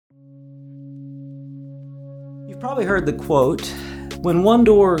You've probably heard the quote, when one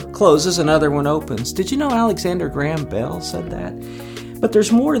door closes, another one opens. Did you know Alexander Graham Bell said that? But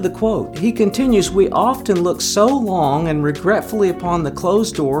there's more to the quote. He continues, we often look so long and regretfully upon the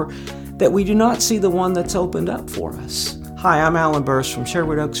closed door that we do not see the one that's opened up for us. Hi, I'm Alan Burris from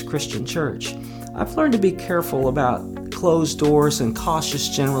Sherwood Oaks Christian Church. I've learned to be careful about closed doors and cautious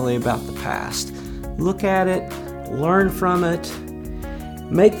generally about the past. Look at it, learn from it,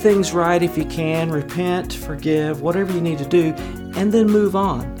 make things right if you can, repent, forgive, whatever you need to do, and then move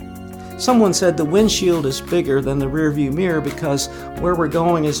on. Someone said the windshield is bigger than the rearview mirror because where we're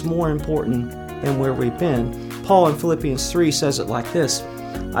going is more important than where we've been. Paul in Philippians 3 says it like this,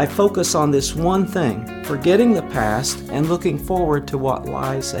 I focus on this one thing, forgetting the past and looking forward to what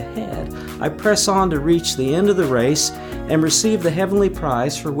lies ahead. I press on to reach the end of the race and receive the heavenly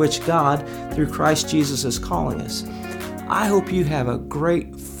prize for which God, through Christ Jesus, is calling us. I hope you have a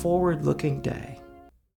great forward-looking day.